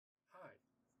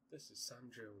This is Sam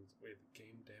Jones with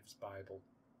Game Dev's Bible,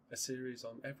 a series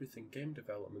on everything game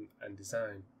development and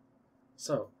design.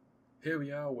 So, here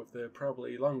we are with the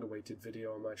probably long-awaited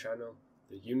video on my channel,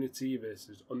 the Unity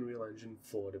versus Unreal Engine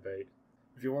 4 debate.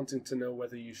 If you're wanting to know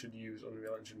whether you should use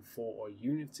Unreal Engine 4 or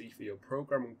Unity for your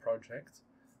programming project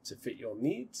to fit your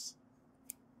needs,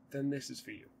 then this is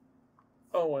for you.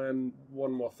 Oh, and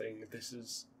one more thing,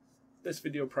 this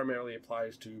video primarily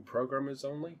applies to programmers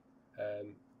only.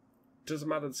 Doesn't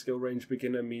matter the skill range,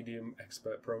 beginner, medium,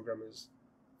 expert programmers.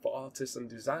 For artists and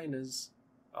designers,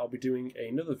 I'll be doing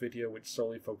another video which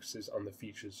solely focuses on the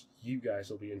features you guys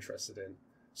will be interested in.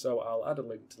 So I'll add a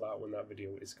link to that when that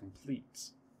video is complete.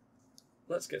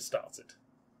 Let's get started.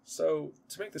 So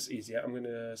to make this easier, I'm going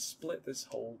to split this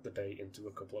whole debate into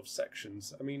a couple of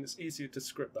sections. I mean, it's easier to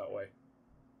script that way.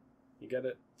 You get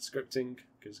it? Scripting,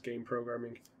 because game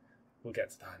programming. We'll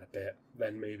get to that in a bit,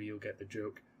 then maybe you'll get the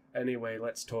joke. Anyway,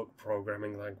 let's talk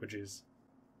programming languages.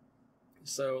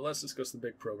 So let's discuss the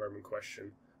big programming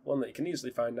question, one that you can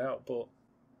easily find out, but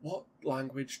what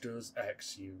language does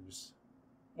X use?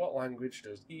 What language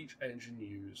does each engine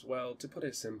use? Well, to put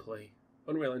it simply,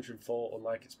 Unreal Engine 4,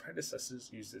 unlike its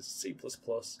predecessors, uses C++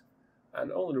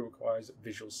 and only requires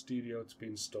Visual Studio to be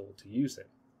installed to use it.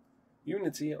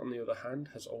 Unity, on the other hand,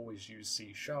 has always used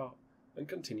C# and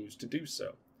continues to do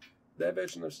so. Their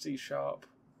version of C#,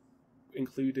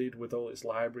 included with all its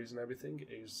libraries and everything,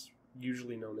 is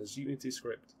usually known as Unity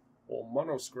Script or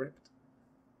Monoscript,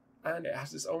 and it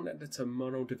has its own editor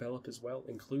MonoDevelop as well,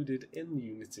 included in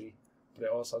Unity, but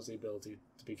it also has the ability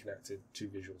to be connected to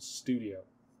Visual Studio.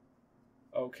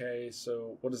 Okay,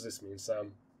 so what does this mean,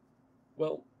 Sam?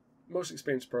 Well, most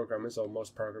experienced programmers, or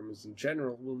most programmers in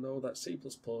general, will know that C++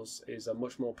 is a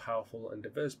much more powerful and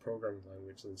diverse programming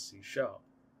language than C#.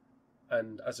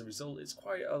 And as a result, it's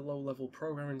quite a low-level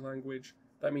programming language.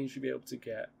 That means you'll be able to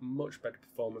get much better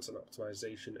performance and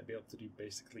optimization and be able to do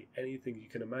basically anything you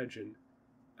can imagine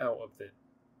out of it.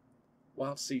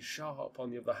 While C#, on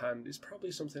the other hand, is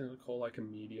probably something I'd call like a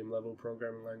medium-level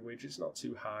programming language. It's not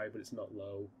too high, but it's not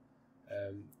low.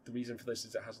 The reason for this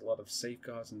is it has a lot of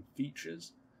safeguards and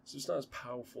features, so it's not as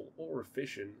powerful or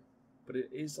efficient, but it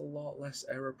is a lot less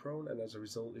error-prone and as a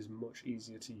result is much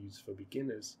easier to use for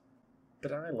beginners.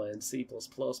 But I learned C++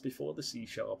 before the C#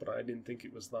 and I didn't think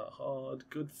it was that hard.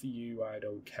 Good for you, I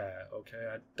don't care, okay?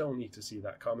 I don't need to see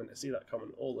that comment. I see that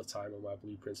comment all the time on my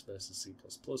Blueprints versus C++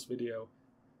 video.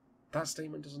 That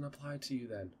statement doesn't apply to you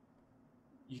then.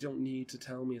 You don't need to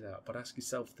tell me that, but ask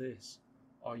yourself this.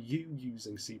 Are you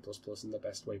using C++ in the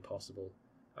best way possible?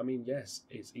 I mean, yes,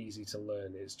 it's easy to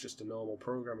learn. It's just a normal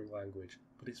programming language,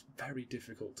 but it's very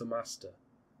difficult to master.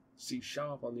 C#,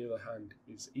 on the other hand,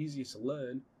 is easier to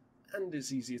learn, and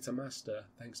it's easier to master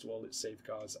thanks to all its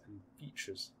safeguards and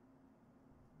features.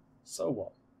 So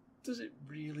what? Does it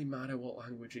really matter what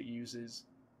language it uses?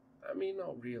 I mean,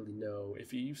 not really, no.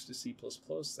 If you're used to C++,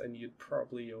 then you'd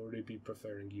probably already be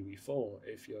preferring UE4.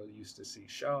 If you're used to C#,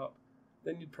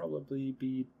 then you'd probably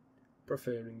be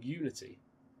preferring Unity.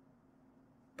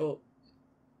 But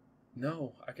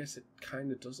no, I guess it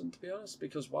kind of doesn't, to be honest,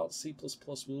 because while C++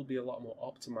 will be a lot more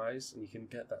optimized and you can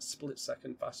get that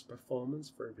split-second fast performance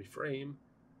for every frame,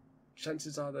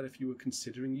 chances are that if you were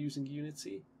considering using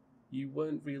Unity, you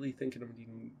weren't really thinking of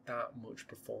needing that much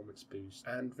performance boost.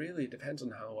 And really, it depends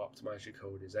on how optimized your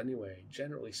code is anyway.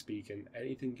 Generally speaking,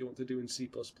 anything you want to do in C++,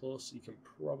 you can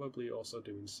probably also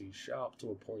do in C#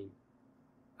 to a point.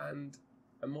 And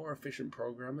a more efficient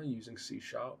programmer using C#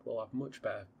 will have much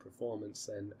better performance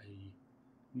than a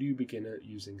new beginner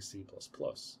using C++.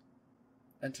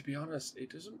 And to be honest, it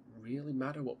doesn't really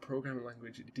matter what programming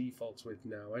language it defaults with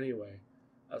now anyway,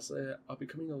 as there are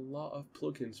becoming a lot of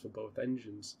plugins for both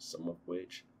engines, some of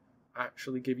which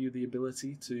actually give you the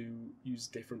ability to use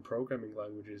different programming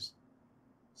languages.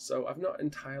 So I've not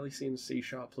entirely seen a C#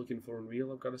 plugin for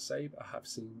Unreal, I've got to say. I have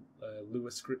seen Lua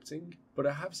scripting, but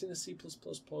I have seen a C++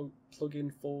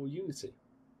 plugin for Unity.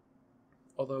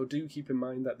 Although do keep in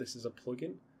mind that this is a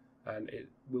plugin, and it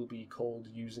will be called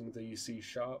using the C#,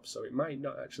 so it might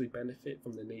not actually benefit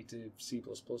from the native C++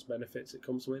 benefits it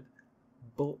comes with.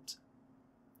 But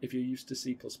if you're used to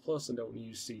C++ and don't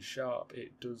use C#,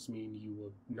 it does mean you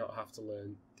will not have to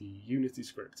learn the Unity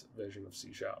script version of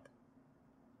C#.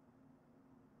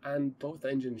 And both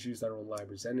engines use their own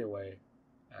libraries anyway.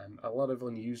 A lot of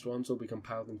unused ones will be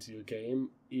compiled into your game,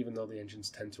 even though the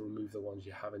engines tend to remove the ones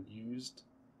you haven't used.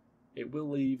 It will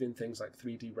leave in things like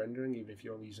 3D rendering, even if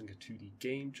you're only using a 2D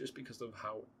game, just because of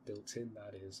how built in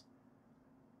that is.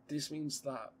 This means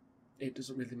that it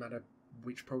doesn't really matter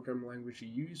which programming language you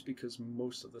use, because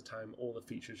most of the time all the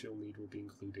features you'll need will be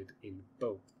included in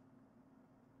both.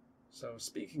 So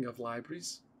speaking of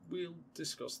libraries, we'll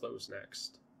discuss those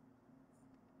next.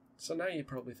 So now you're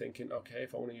probably thinking, okay,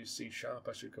 if I want to use C#,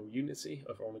 I should go Unity,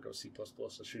 or if I want to go C++,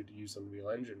 I should use Unreal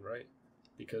Engine, right?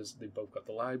 Because they've both got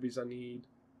the libraries I need.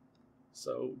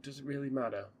 So does it really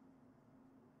matter?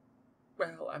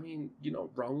 Well, I mean, you're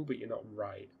not wrong, but you're not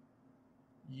right.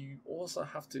 You also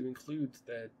have to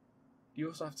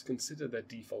consider their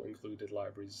default included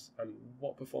libraries and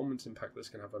what performance impact this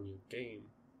can have on your game.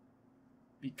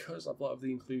 Because a lot of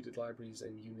the included libraries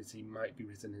in Unity might be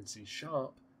written in C#,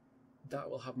 that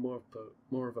will have more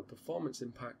of a performance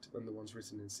impact than the ones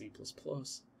written in C++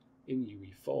 in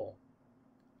UE4.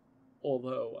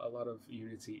 Although a lot of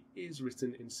Unity is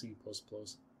written in C++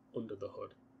 under the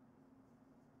hood.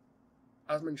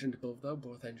 As mentioned above though,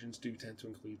 both engines do tend to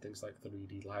include things like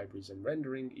 3D libraries and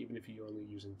rendering, even if you're only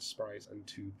using sprites and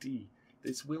 2D.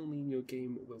 This will mean your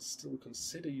game will still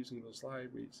consider using those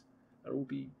libraries, and will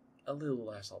be a little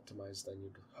less optimized than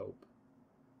you'd hope.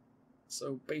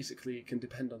 So basically it can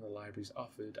depend on the libraries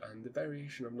offered and the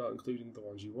variation of not including the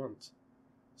ones you want.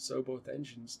 So both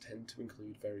engines tend to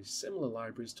include very similar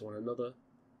libraries to one another,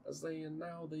 as they are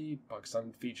now the bog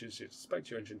standard features you expect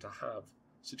your engine to have,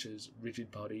 such as rigid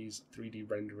bodies, 3D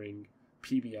rendering,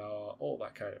 PBR, all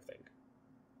that kind of thing.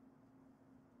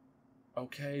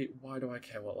 Okay, why do I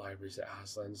care what libraries it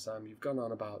has then, Sam? You've gone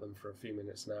on about them for a few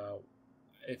minutes now.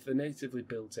 If they're natively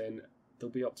built in, they'll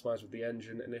be optimized with the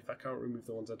engine, and if I can't remove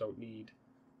the ones I don't need,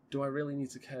 do I really need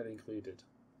to care they're included?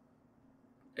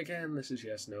 Again, this is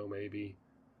yes, no, maybe.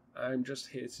 I'm just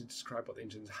here to describe what the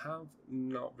engines have,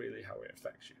 not really how it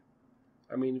affects you.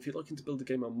 I mean, if you're looking to build a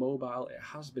game on mobile, it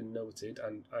has been noted,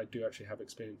 and I do actually have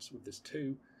experience with this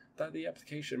too, that the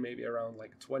application may be around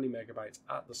like 20 megabytes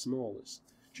at the smallest,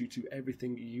 due to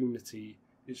everything Unity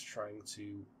is trying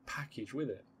to package with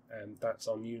it. And that's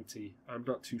on Unity. I'm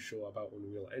not too sure about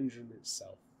Unreal Engine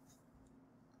itself.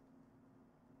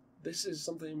 This is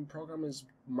something programmers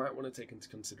might want to take into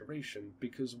consideration,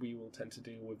 because we will tend to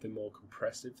deal with the more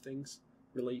compressive things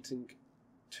relating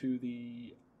to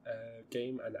the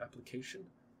game and application.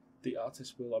 The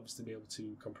artist will obviously be able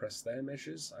to compress their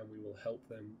measures, and we will help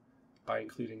them by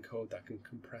including code that can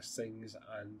compress things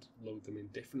and load them in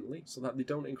differently, so that they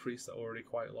don't increase the already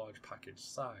quite large package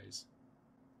size.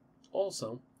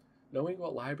 Also, knowing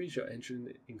what libraries your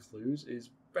engine includes is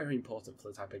very important for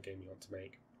the type of game you want to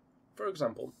make. For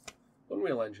example,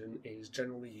 Unreal Engine is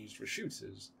generally used for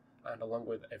shooters, and along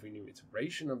with every new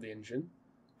iteration of the engine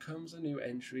comes a new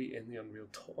entry in the Unreal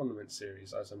Tournament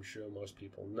series, as I'm sure most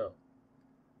people know.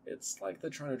 It's like they're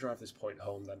trying to drive this point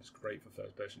home that it's great for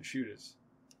first-person shooters.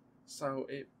 So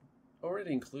it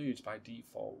already includes by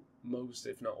default most,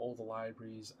 if not all, the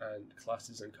libraries and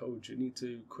classes and codes you need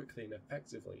to quickly and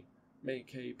effectively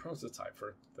make a prototype for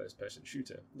a first-person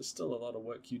shooter. There's still a lot of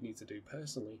work you need to do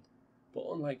personally, but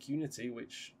unlike Unity,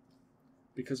 which,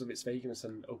 because of its vagueness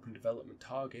and open development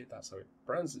target, that's how it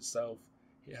brands itself,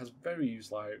 it has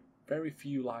very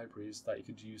few libraries that you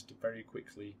could use to very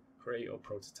quickly create or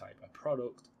prototype a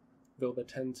product, though there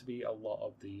tend to be a lot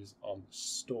of these on the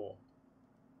store.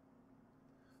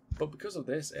 But because of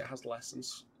this, it has less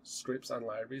scripts and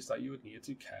libraries that you would need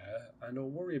to care and or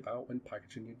worry about when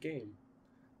packaging your game.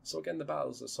 So again, the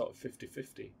battles are sort of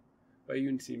 50-50, where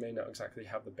Unity may not exactly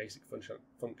have the basic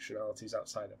functionalities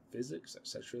outside of physics,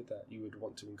 etc. that you would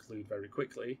want to include very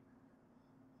quickly.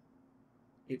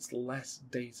 It's less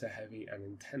data heavy and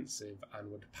intensive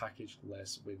and would package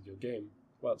less with your game,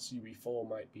 whilst UE4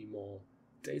 might be more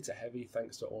data heavy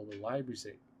thanks to all the libraries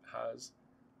it has,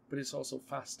 but it's also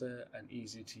faster and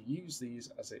easier to use these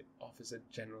as it offers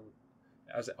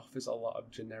a lot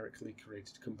of generically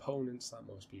created components that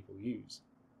most people use.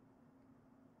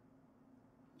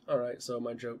 Alright, so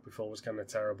my joke before was kind of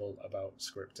terrible about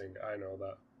scripting, I know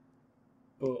that.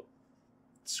 But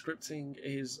scripting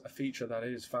is a feature that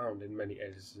is found in many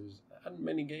editors and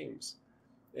many games.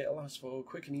 It allows for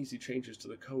quick and easy changes to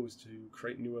the code to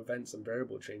create new events and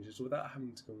variable changes without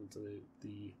having to go into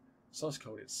the source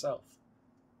code itself.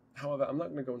 However, I'm not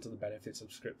going to go into the benefits of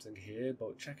scripting here,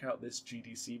 but check out this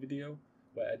GDC video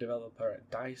where a developer at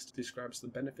DICE describes the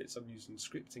benefits of using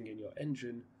scripting in your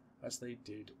engine, as they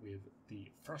did with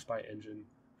the Frostbite engine,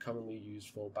 commonly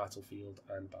used for Battlefield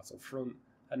and Battlefront,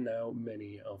 and now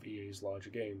many of EA's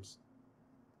larger games.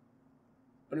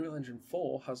 Unreal Engine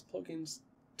 4 has plugins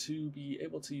to be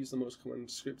able to use the most common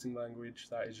scripting language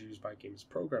that is used by games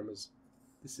programmers.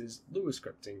 This is Lua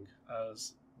scripting,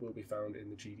 as will be found in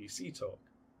the GDC talk.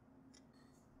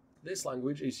 This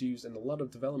language is used in a lot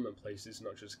of development places,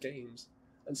 not just games,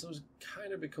 and so has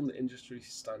kind of become the industry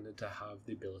standard to have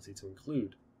the ability to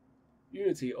include.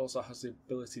 Unity also has the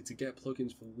ability to get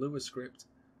plugins for Lua script,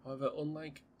 however,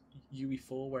 unlike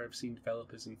UE4, where I've seen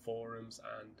developers in forums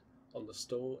and on the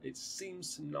store, it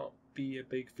seems to not be a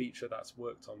big feature that's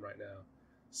worked on right now.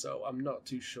 So I'm not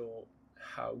too sure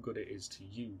how good it is to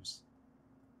use.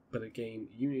 But again,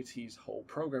 Unity's whole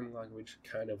programming language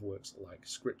kind of works like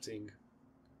scripting,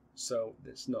 so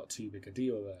it's not too big a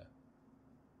deal there.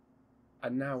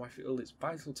 And now I feel it's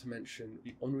vital to mention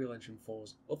the Unreal Engine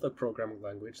 4's other programming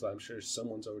language that I'm sure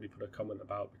someone's already put a comment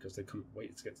about because they couldn't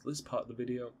wait to get to this part of the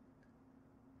video.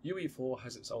 UE4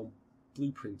 has its own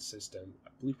Blueprint system.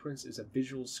 Blueprint is a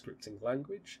visual scripting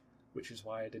language, which is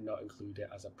why I did not include it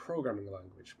as a programming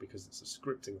language, because it's a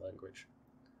scripting language.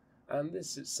 And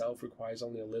this itself requires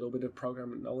only a little bit of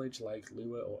programming knowledge like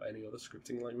Lua or any other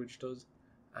scripting language does,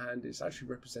 and it's actually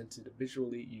represented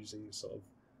visually using sort of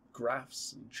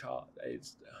graphs and chart.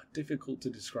 It's difficult to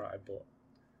describe, but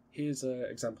here's an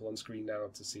example on screen now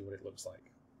to see what it looks like.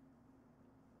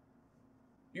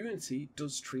 Unity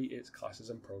does treat its classes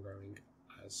and programming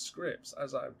as scripts,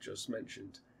 as I've just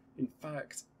mentioned. In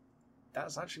fact,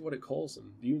 that's actually what it calls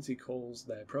them. Unity calls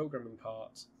their programming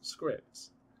parts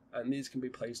scripts, and these can be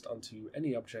placed onto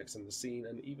any objects in the scene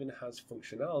and even has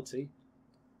functionality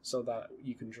so that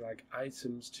you can drag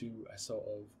items to a sort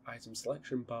of item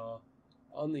selection bar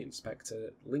on the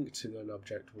inspector linked to an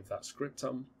object with that script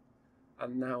on,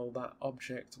 and now that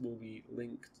object will be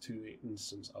linked to the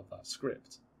instance of that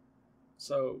script.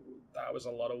 So that was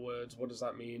a lot of words. What does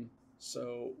that mean?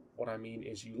 So what I mean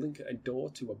is you link a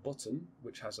door to a button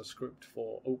which has a script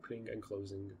for opening and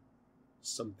closing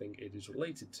something it is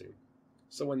related to.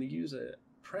 So when the user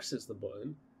presses the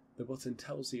button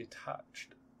tells the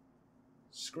attached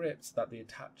script that the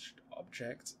attached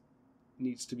object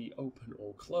needs to be open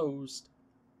or closed,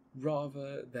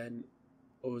 rather than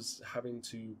us having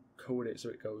to code it so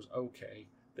it goes, okay,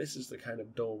 this is the kind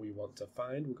of door we want to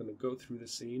find, we're going to go through the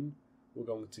scene, we're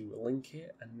going to link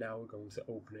it, and now we're going to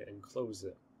open it and close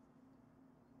it.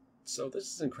 So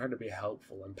this is incredibly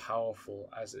helpful and powerful,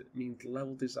 as it means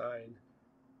level design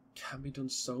can be done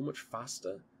so much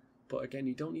faster, but again,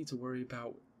 you don't need to worry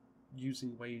about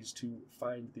using ways to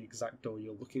find the exact door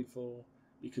you're looking for,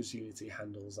 because Unity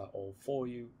handles that all for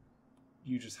you.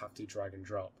 You just have to drag and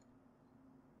drop.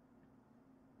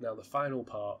 Now the final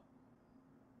part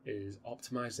is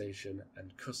optimization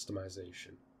and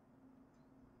customization.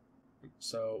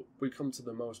 So we come to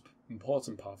the most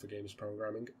important part for games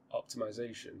programming,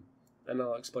 optimization, and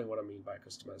I'll explain what I mean by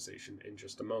customization in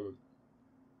just a moment.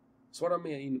 So what I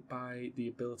mean by the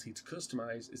ability to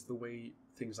customize is the way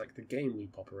things like the game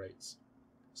loop operates.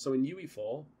 So in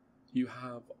UE4, you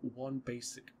have one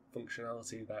basic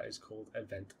functionality that is called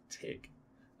event tick,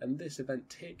 and this event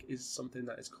tick is something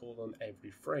that is called on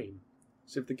every frame.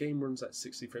 So if the game runs at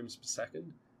 60 frames per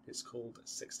second, it's called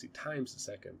 60 times a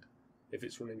second. If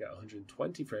it's running at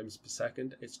 120 frames per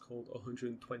second, it's called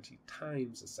 120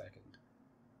 times a second,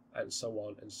 and so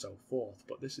on and so forth.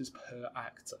 But this is per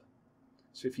actor.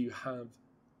 So if you have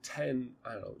 10,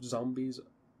 zombies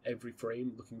every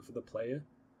frame looking for the player,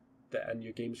 and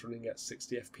your game's running at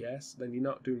 60 FPS, then you're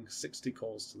not doing 60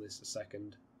 calls to this a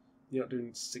second. You're not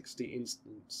doing 60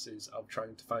 instances of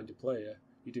trying to find a player.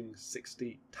 You're doing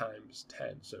 60 times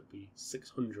 10, so it'd be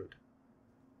 600.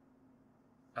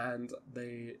 And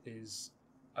there is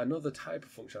another type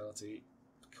of functionality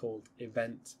called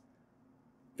event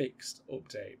fixed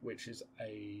update, which is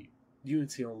a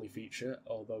Unity only feature,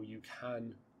 although you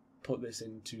can put this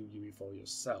into UE4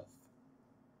 yourself.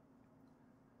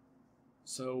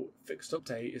 So fixed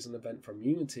update is an event from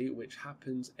Unity which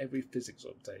happens every physics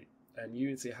update, and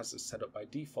Unity has this set up by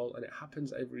default, and it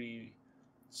happens every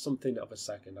something of a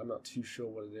second. I'm not too sure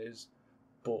what it is,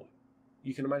 but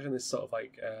you can imagine this sort of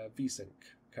like VSync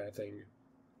kind of thing.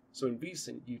 So in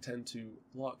VSync you tend to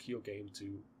lock your game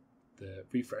to the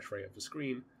refresh rate of the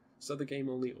screen, so the game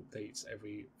only updates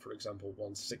every, for example,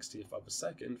 1/60th of a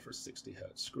second for a 60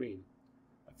 Hz screen.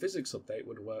 A physics update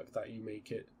would work that you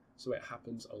make it so it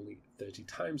happens only 30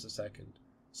 times a second.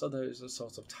 So there is a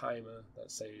sort of timer that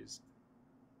says,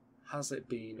 has it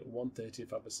been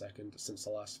 1/30th of a second since the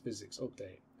last physics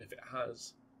update? If it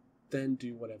has, then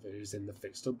do whatever is in the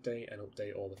fixed update and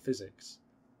update all the physics.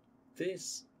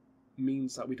 This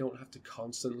means that we don't have to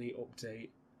constantly update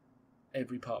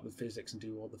every part of the physics and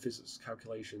do all the physics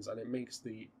calculations, and it makes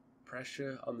the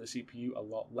pressure on the CPU a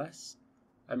lot less,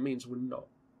 and means we're not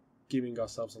giving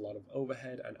ourselves a lot of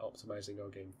overhead and optimizing our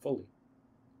game fully.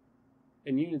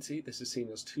 In Unity, this is seen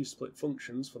as two split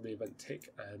functions for the event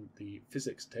tick and the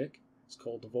physics tick. It's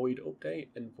called void update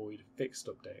and void fixed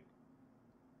update.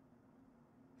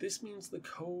 This means the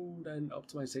code and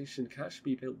optimization can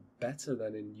actually be built better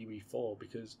than in UE4,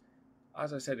 because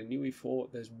as I said, in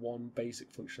UE4 there's one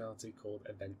basic functionality called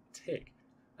event tick,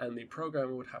 and the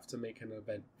programmer would have to make an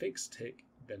event fix tick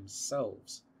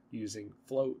themselves using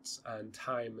floats and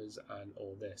timers and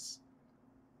all this.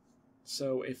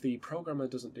 So if the programmer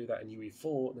doesn't do that in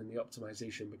UE4, then the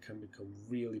optimization can become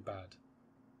really bad.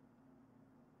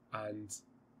 And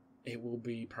it will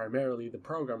be primarily the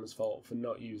programmer's fault for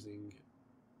not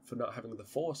having the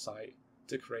foresight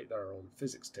to create their own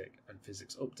physics tick and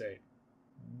physics update.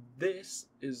 This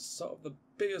is sort of the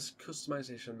biggest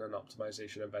customization and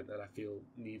optimization event that I feel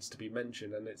needs to be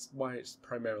mentioned, and it's why it's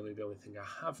primarily the only thing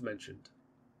I have mentioned.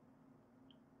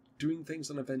 Doing things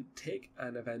on event tick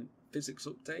and event physics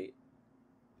update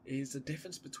is the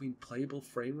difference between playable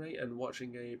frame rate and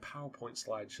watching a PowerPoint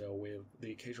slideshow with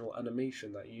the occasional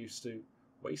animation that you used to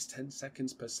waste 10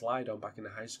 seconds per slide on back in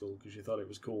high school because you thought it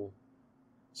was cool.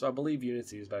 So I believe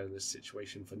Unity is better in this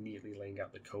situation for neatly laying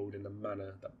out the code in a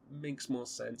manner that makes more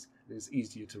sense and is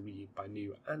easier to read by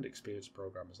new and experienced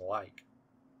programmers alike.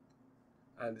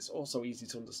 And it's also easy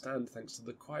to understand thanks to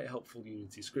the quite helpful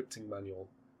Unity scripting manual.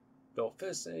 Though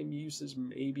first name users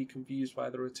may be confused why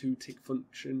there are two tick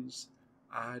functions,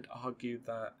 I'd argue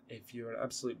that if you're an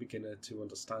absolute beginner to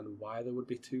understand why there would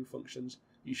be two functions,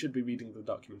 you should be reading the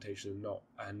documentation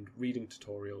and reading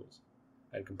tutorials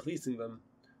and completing them,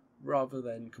 rather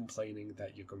than complaining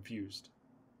that you're confused.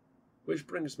 Which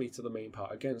brings me to the main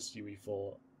part against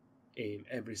UE4 in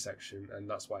every section, and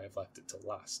that's why I've left it to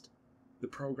last. The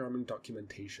programming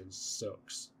documentation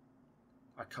sucks.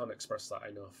 I can't express that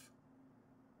enough.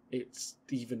 It's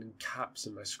even in caps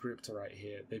in my script right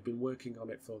here. They've been working on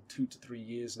it for 2 to 3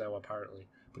 years now apparently,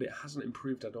 but it hasn't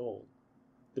improved at all.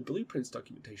 The blueprints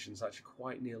documentation is actually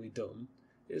quite nearly done.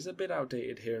 It is a bit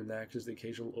outdated here and there because the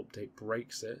occasional update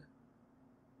breaks it,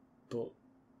 but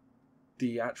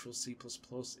the actual C++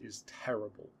 is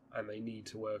terrible, and they need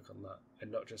to work on that and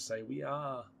not just say we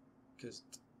are, because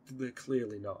they're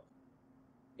clearly not.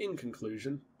 In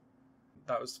conclusion,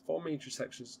 that was 4 major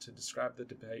sections to describe the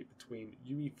debate between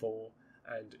UE4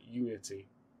 and Unity.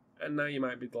 And now you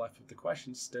might be left with the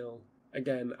question still.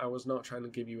 Again, I was not trying to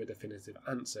give you a definitive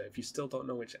answer. If you still don't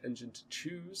know which engine to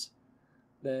choose,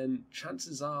 then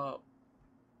chances are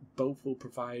both will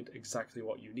provide exactly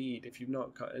what you need. If you've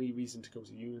not got any reason to go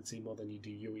to Unity more than you do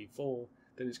UE4,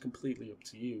 then it's completely up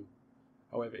to you.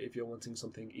 However, if you're wanting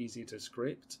something easy to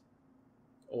script,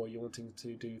 or you're wanting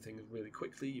to do things really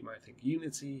quickly, you might think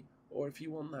Unity, or if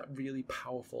you want that really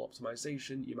powerful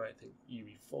optimization, you might think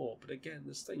UE4. But again,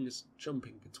 there's things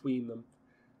jumping between them.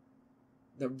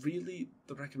 The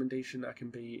recommendation I can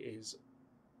be is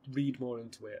read more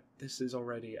into it. This is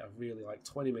already a really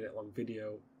 20-minute long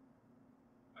video,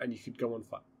 and you could go on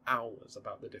for hours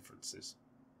about the differences.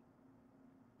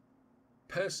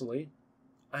 Personally,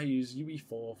 I use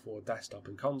UE4 for desktop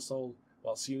and console,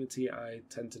 whilst Unity I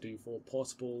tend to do for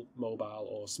portable, mobile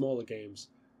or smaller games,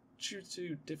 due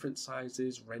to different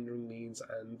sizes, rendering means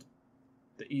and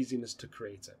the easiness to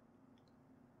create it.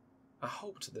 I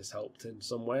hoped this helped in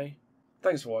some way.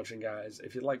 Thanks for watching guys.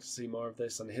 If you'd like to see more of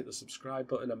this, then hit the subscribe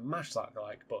button and mash that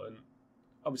like button,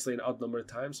 obviously an odd number of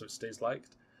times so it stays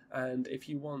liked. And if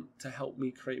you want to help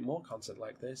me create more content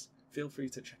like this, feel free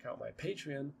to check out my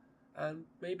Patreon and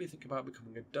maybe think about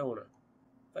becoming a donor.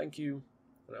 Thank you,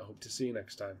 and I hope to see you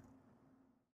next time.